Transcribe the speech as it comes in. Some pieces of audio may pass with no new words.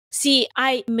See,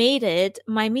 I made it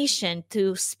my mission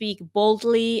to speak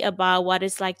boldly about what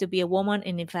it's like to be a woman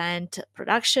in event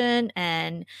production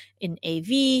and in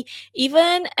AV,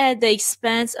 even at the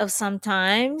expense of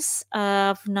sometimes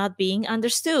of not being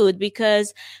understood,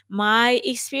 because my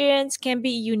experience can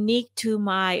be unique to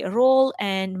my role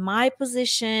and my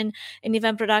position in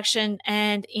event production.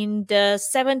 And in the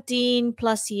 17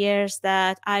 plus years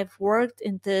that I've worked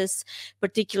in this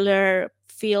particular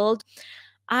field,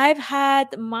 I've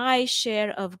had my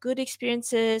share of good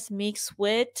experiences mixed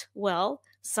with, well,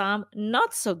 some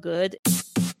not so good.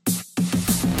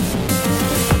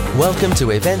 Welcome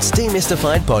to Events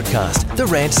Demystified Podcast, the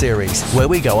Rant Series, where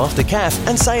we go off the cuff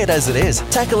and say it as it is,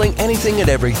 tackling anything and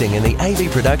everything in the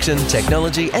AV production,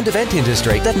 technology and event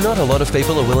industry that not a lot of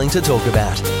people are willing to talk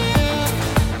about.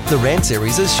 The Rant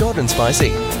Series is short and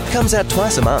spicy, comes out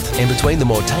twice a month in between the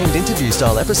more tamed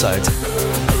interview-style episodes.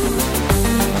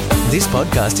 This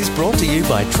podcast is brought to you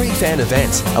by Tree Fan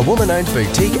Events, a woman-owned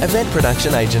boutique event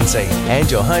production agency. And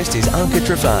your host is Anka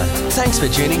Trifan. Thanks for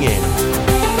tuning in.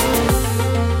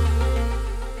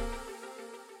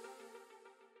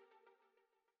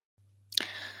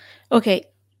 Okay,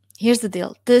 here's the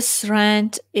deal. This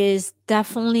rant is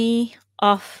definitely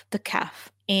off the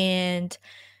cuff and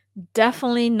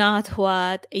definitely not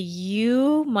what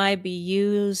you might be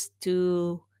used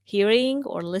to hearing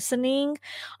or listening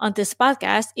on this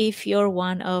podcast if you're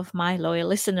one of my loyal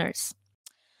listeners.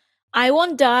 I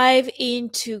won't dive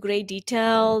into great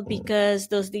detail because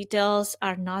those details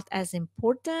are not as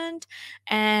important.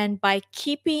 And by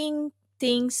keeping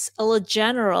things a little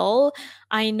general,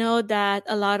 I know that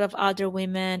a lot of other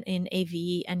women in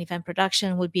AV and event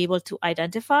production will be able to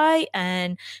identify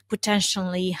and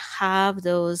potentially have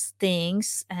those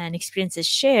things and experiences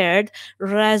shared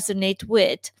resonate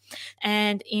with.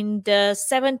 And in the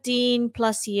 17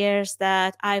 plus years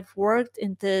that I've worked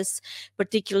in this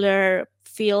particular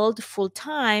field full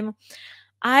time,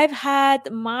 I've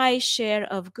had my share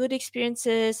of good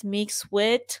experiences mixed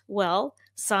with, well,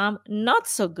 some not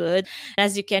so good,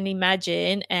 as you can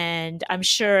imagine. And I'm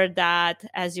sure that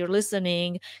as you're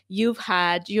listening, you've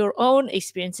had your own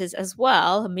experiences as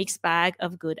well, a mixed bag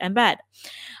of good and bad.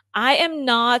 I am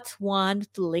not one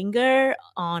to linger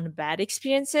on bad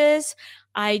experiences.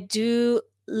 I do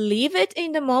leave it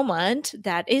in the moment.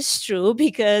 That is true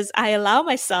because I allow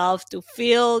myself to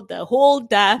feel the whole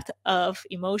depth of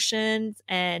emotions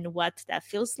and what that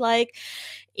feels like.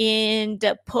 In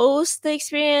the post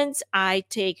experience, I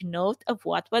take note of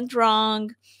what went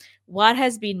wrong, what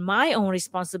has been my own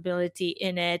responsibility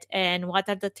in it, and what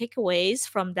are the takeaways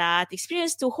from that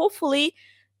experience to hopefully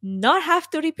not have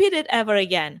to repeat it ever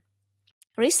again.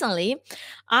 Recently,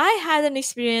 I had an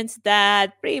experience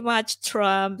that pretty much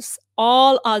trumps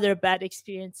all other bad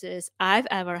experiences I've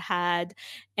ever had.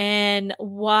 And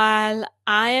while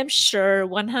I am sure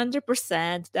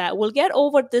 100% that we'll get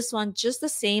over this one just the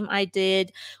same I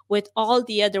did with all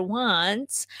the other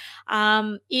ones,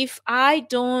 if I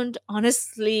don't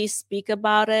honestly speak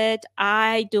about it,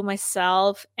 I do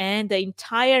myself and the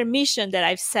entire mission that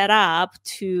I've set up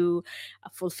to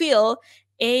fulfill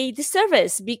a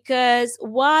disservice, because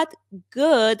what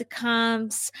good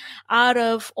comes out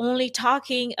of only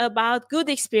talking about good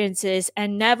experiences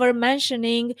and never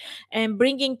mentioning and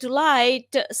bringing to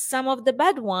light some of the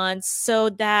bad ones, so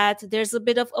that there's a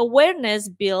bit of awareness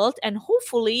built and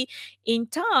hopefully in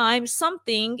time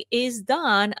something is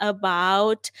done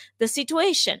about the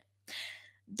situation.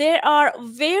 There are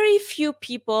very few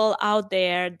people out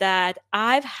there that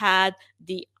I've had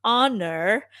the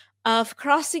honor of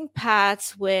crossing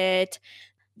paths with,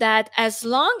 that as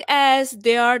long as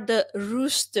they are the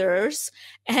roosters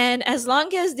and as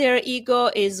long as their ego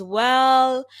is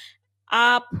well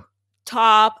up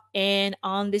top and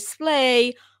on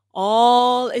display,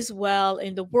 all is well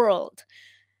in the world.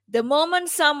 The moment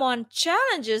someone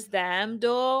challenges them,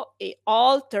 though, it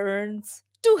all turns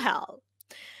to hell.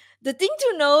 The thing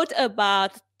to note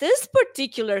about this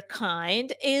particular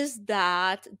kind is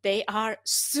that they are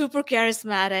super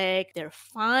charismatic, they're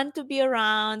fun to be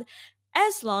around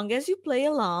as long as you play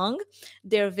along.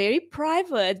 They're very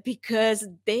private because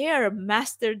they are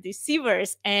master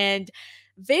deceivers, and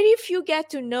very few get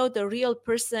to know the real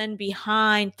person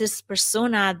behind this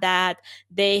persona that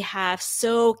they have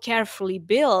so carefully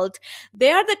built.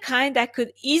 They are the kind that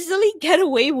could easily get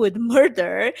away with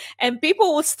murder and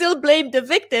people would still blame the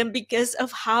victim because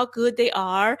of how good they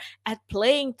are at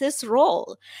playing this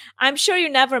role. I'm sure you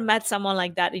never met someone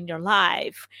like that in your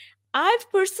life.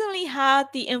 I've personally had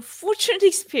the unfortunate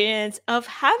experience of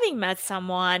having met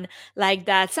someone like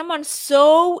that, someone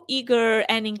so eager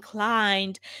and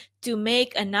inclined to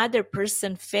make another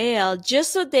person fail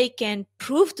just so they can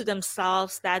prove to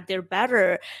themselves that they're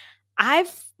better.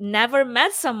 I've never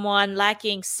met someone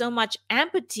lacking so much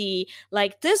empathy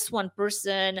like this one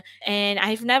person. And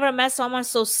I've never met someone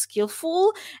so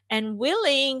skillful and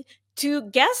willing to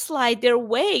gaslight their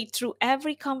way through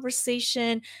every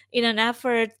conversation in an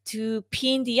effort to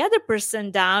pin the other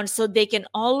person down so they can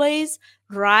always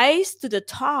rise to the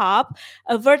top,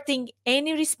 averting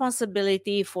any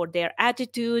responsibility for their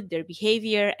attitude, their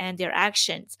behavior, and their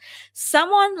actions.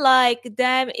 Someone like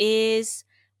them is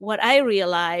what I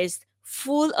realized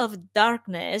full of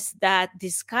darkness that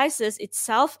disguises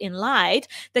itself in light,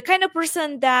 the kind of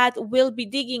person that will be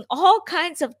digging all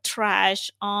kinds of trash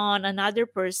on another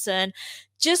person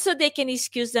just so they can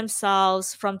excuse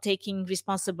themselves from taking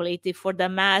responsibility for the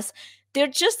mess they're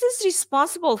just as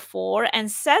responsible for.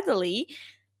 And sadly,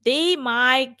 they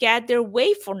might get their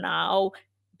way for now,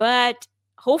 but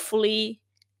hopefully,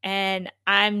 and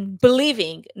I'm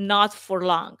believing, not for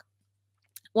long.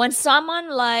 When someone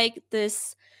like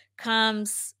this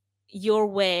comes your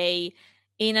way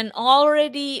in an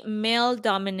already male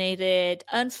dominated,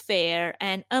 unfair,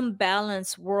 and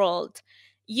unbalanced world,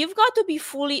 you've got to be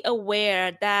fully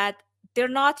aware that they're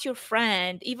not your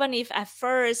friend, even if at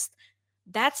first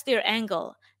that's their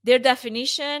angle. Their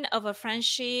definition of a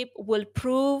friendship will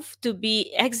prove to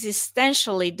be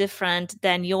existentially different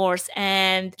than yours.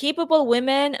 And capable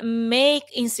women make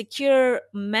insecure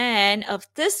men of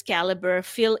this caliber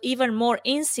feel even more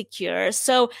insecure.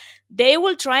 So they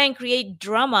will try and create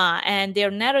drama and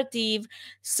their narrative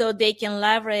so they can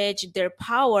leverage their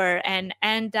power and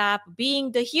end up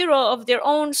being the hero of their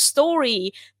own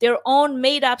story, their own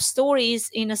made up stories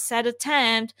in a sad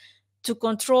attempt to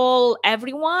control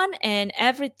everyone and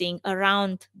everything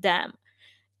around them.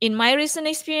 In my recent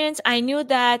experience, I knew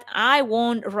that I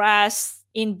won't rest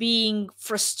in being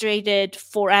frustrated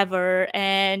forever.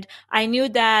 And I knew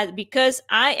that because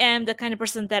I am the kind of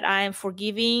person that I am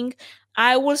forgiving,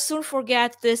 I will soon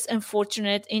forget this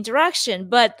unfortunate interaction.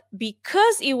 But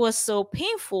because it was so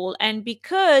painful and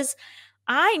because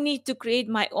I need to create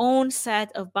my own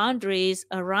set of boundaries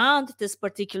around this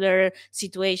particular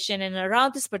situation and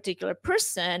around this particular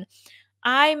person,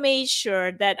 I made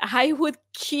sure that I would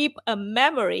keep a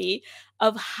memory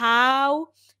of how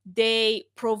they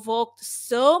provoked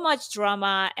so much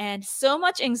drama and so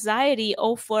much anxiety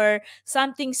over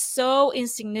something so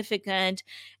insignificant.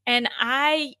 And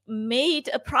I made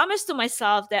a promise to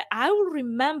myself that I will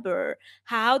remember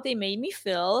how they made me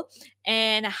feel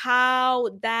and how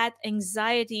that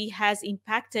anxiety has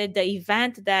impacted the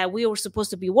event that we were supposed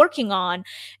to be working on,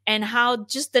 and how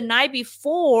just the night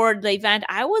before the event,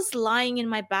 I was lying in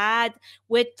my bed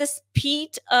with this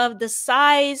pit of the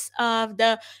size of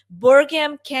the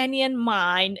Bergam Canyon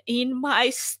mine in my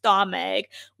stomach,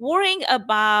 worrying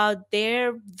about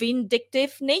their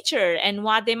vindictive nature and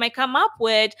what they might come up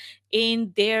with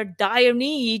in their dire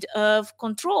need of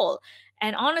control.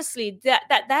 And honestly,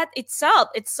 that itself,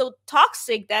 it's so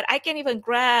toxic that I can't even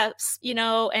grasp,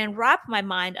 and wrap my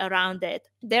mind around it.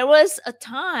 There was a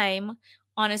time,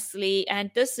 honestly, and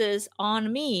this is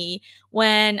on me,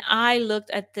 when I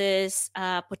looked at this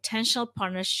potential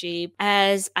partnership,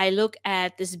 as I look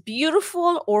at this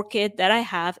beautiful orchid that I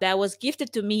have that was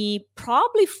gifted to me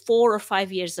probably 4 or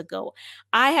 5 years ago.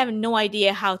 I have no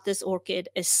idea how this orchid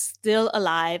is still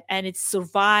alive and it's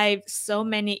survived so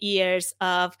many years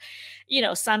of,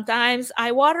 sometimes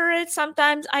I water it,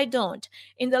 sometimes I don't.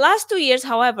 In the last 2 years,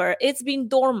 however, it's been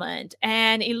dormant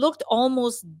and it looked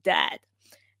almost dead.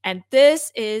 And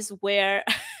this is where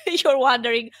you're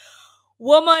wondering,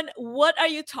 woman, what are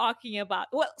you talking about?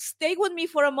 Well, stay with me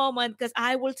for a moment because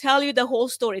I will tell you the whole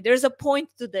story. There's a point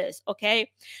to this,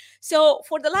 okay? So,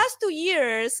 for the last 2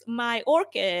 years, my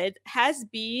orchid has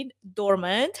been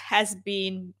dormant, has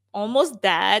been almost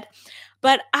dead,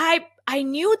 but I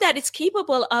knew that it's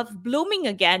capable of blooming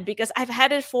again because I've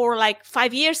had it for like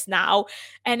 5 years now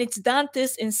and it's done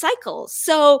this in cycles.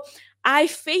 So I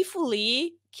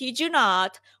faithfully, kid you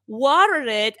not, watered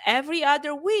it every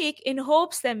other week in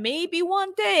hopes that maybe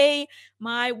one day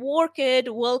my orchid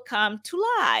will come to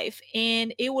life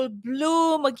and it will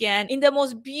bloom again in the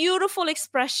most beautiful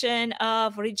expression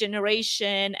of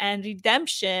regeneration and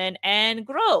redemption and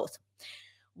growth.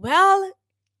 Well,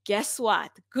 guess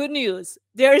what? Good news.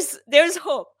 There's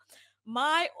hope.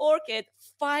 My orchid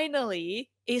finally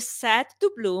is set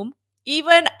to bloom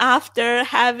even after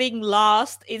having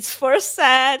lost its first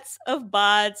sets of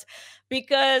buds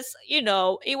because, it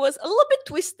was a little bit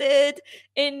twisted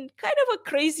in kind of a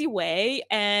crazy way.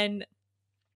 And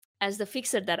as the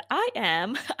fixer that I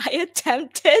am, I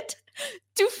attempted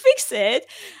to fix it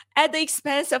at the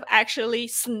expense of actually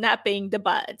snapping the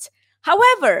buds.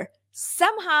 However,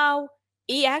 somehow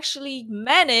he actually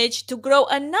managed to grow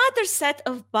another set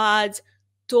of buds,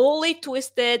 totally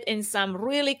twisted in some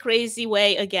really crazy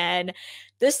way again.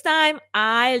 This time,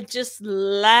 I'll just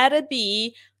let it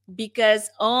be because,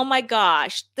 oh my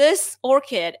gosh, this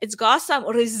orchid, it's got some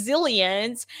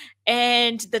resilience,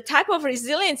 and the type of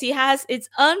resilience he has, it's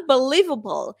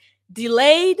unbelievable.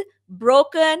 Delayed,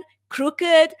 broken,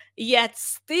 crooked, yet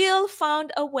still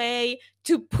found a way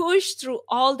to push through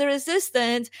all the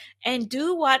resistance and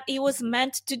do what it was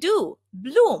meant to do,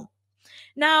 bloom.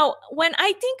 Now, when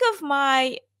I think of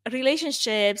my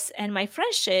relationships and my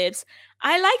friendships,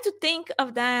 I like to think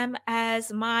of them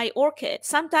as my orchid.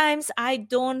 Sometimes I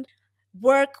don't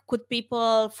work with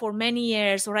people for many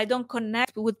years, or I don't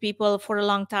connect with people for a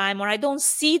long time, or I don't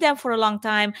see them for a long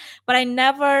time, but I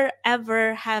never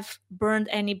ever have burned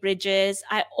any bridges.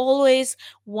 I always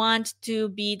want to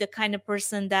be the kind of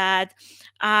person that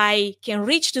I can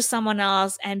reach to someone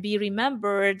else and be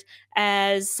remembered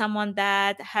as someone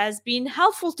that has been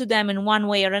helpful to them in one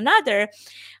way or another.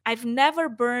 I've never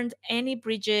burned any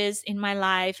bridges in my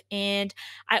life, and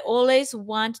I always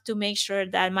want to make sure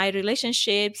that my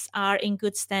relationships are in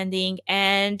good standing.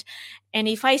 And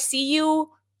if I see you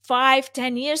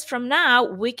 5-10 years from now,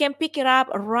 we can pick it up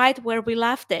right where we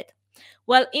left it.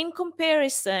 Well, in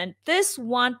comparison, this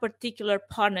one particular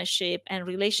partnership and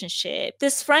relationship,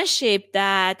 this friendship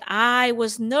that I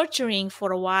was nurturing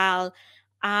for a while,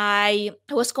 I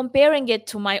was comparing it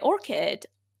to my orchid.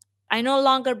 I no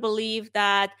longer believe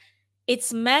that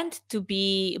it's meant to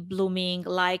be blooming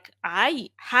like I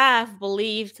have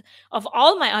believed of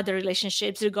all my other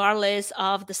relationships, regardless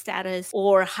of the status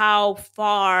or how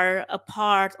far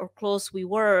apart or close we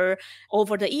were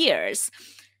over the years.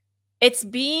 It's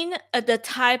been the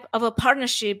type of a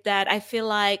partnership that I feel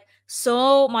like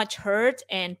so much hurt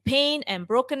and pain and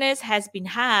brokenness has been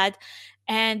had.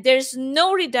 And there's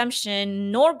no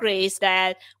redemption nor grace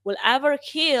that will ever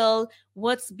heal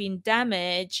what's been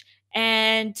damaged.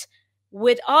 And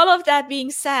with all of that being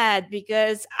said,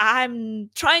 because I'm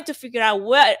trying to figure out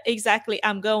where exactly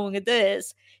I'm going with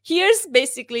this, here's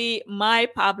basically my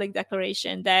public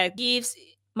declaration that gives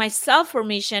myself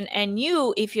permission, and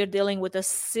you, if you're dealing with a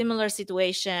similar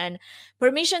situation,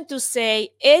 permission to say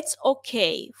it's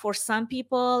okay for some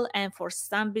people and for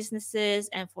some businesses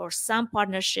and for some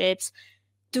partnerships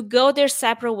to go their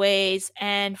separate ways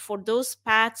and for those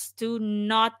paths to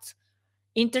not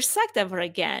intersect ever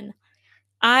again.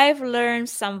 I've learned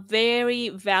some very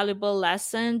valuable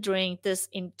lesson during this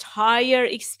entire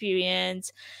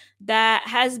experience that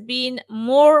has been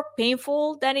more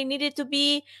painful than it needed to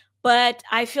be, but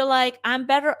I feel like I'm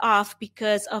better off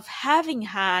because of having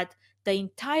had the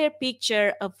entire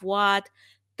picture of what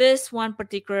this one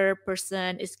particular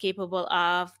person is capable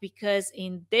of, because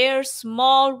in their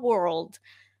small world,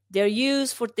 they're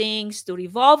used for things to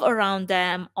revolve around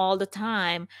them all the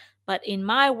time. But in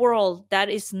my world, that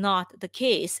is not the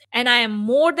case. And I am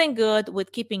more than good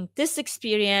with keeping this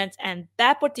experience and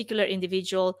that particular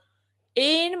individual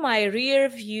in my rear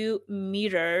view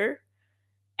mirror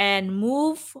and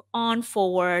move on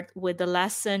forward with the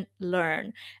lesson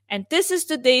learned. And this is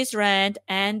today's rant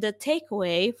and the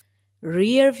takeaway: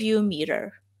 rear view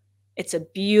mirror. It's a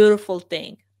beautiful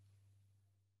thing.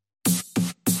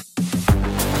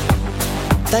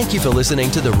 Thank you for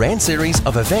listening to the Rant series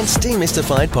of Events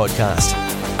Demystified podcast.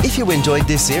 If you enjoyed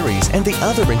this series and the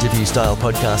other interview-style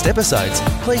podcast episodes,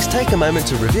 please take a moment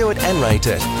to review it and rate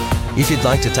it. If you'd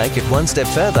like to take it one step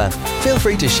further, feel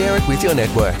free to share it with your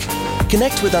network.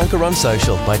 Connect with Anchor on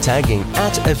social by tagging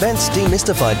 @Events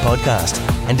Demystified Podcast.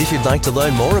 And if you'd like to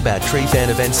learn more about TreeFan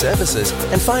Event Services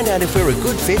and find out if we're a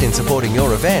good fit in supporting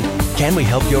your event, can we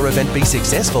help your event be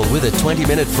successful with a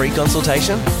 20-minute free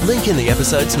consultation? Link in the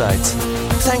episode's notes.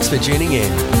 Thanks for tuning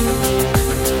in.